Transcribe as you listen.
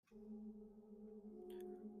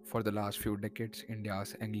For the last few decades,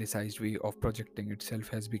 India's anglicized way of projecting itself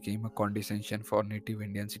has become a condescension for native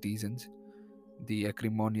Indian citizens. The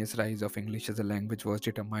acrimonious rise of English as a language was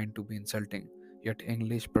determined to be insulting, yet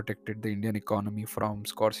English protected the Indian economy from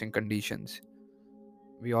scorching conditions.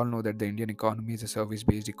 We all know that the Indian economy is a service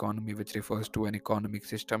based economy, which refers to an economic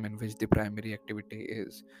system in which the primary activity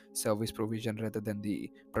is service provision rather than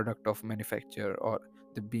the product of manufacture or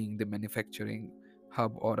the being the manufacturing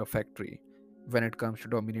hub or a factory. When it comes to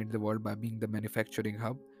dominate the world by being the manufacturing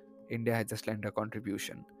hub, India has a slender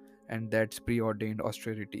contribution, and that's preordained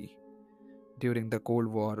austerity. During the Cold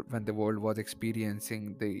War, when the world was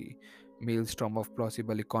experiencing the maelstrom of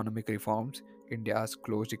plausible economic reforms, India's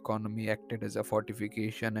closed economy acted as a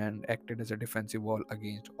fortification and acted as a defensive wall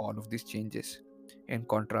against all of these changes. In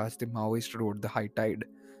contrast, the Maoists rode the high tide,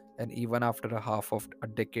 and even after a half of a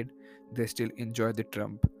decade, they still enjoy the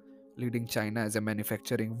trump, leading China as a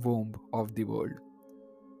manufacturing womb of the world.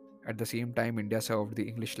 At the same time, India served the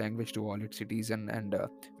English language to all its citizens, and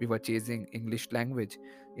we were chasing English language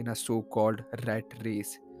in a so-called rat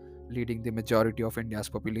race, leading the majority of India's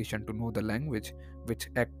population to know the language, which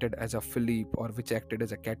acted as a fillip or which acted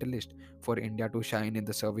as a catalyst for India to shine in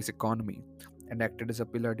the service economy, and acted as a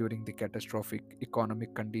pillar during the catastrophic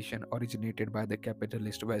economic condition originated by the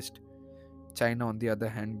capitalist West. China, on the other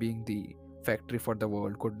hand, being the factory for the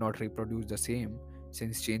world, could not reproduce the same,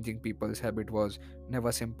 since changing people's habit was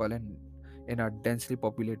never simple and in a densely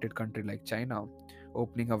populated country like China,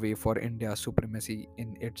 opening a way for India's supremacy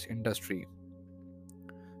in its industry.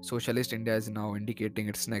 Socialist India is now indicating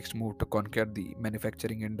its next move to conquer the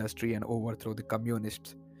manufacturing industry and overthrow the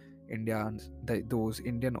communists. Those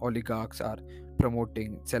Indian oligarchs are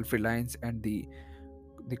promoting self-reliance and the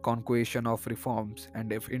conquest of reforms,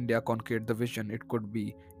 and if India conquered the vision, it could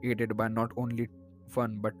be aided by not only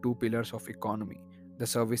one but two pillars of economy, the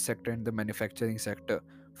service sector and the manufacturing sector,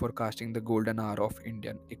 forecasting the golden hour of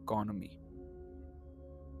Indian economy.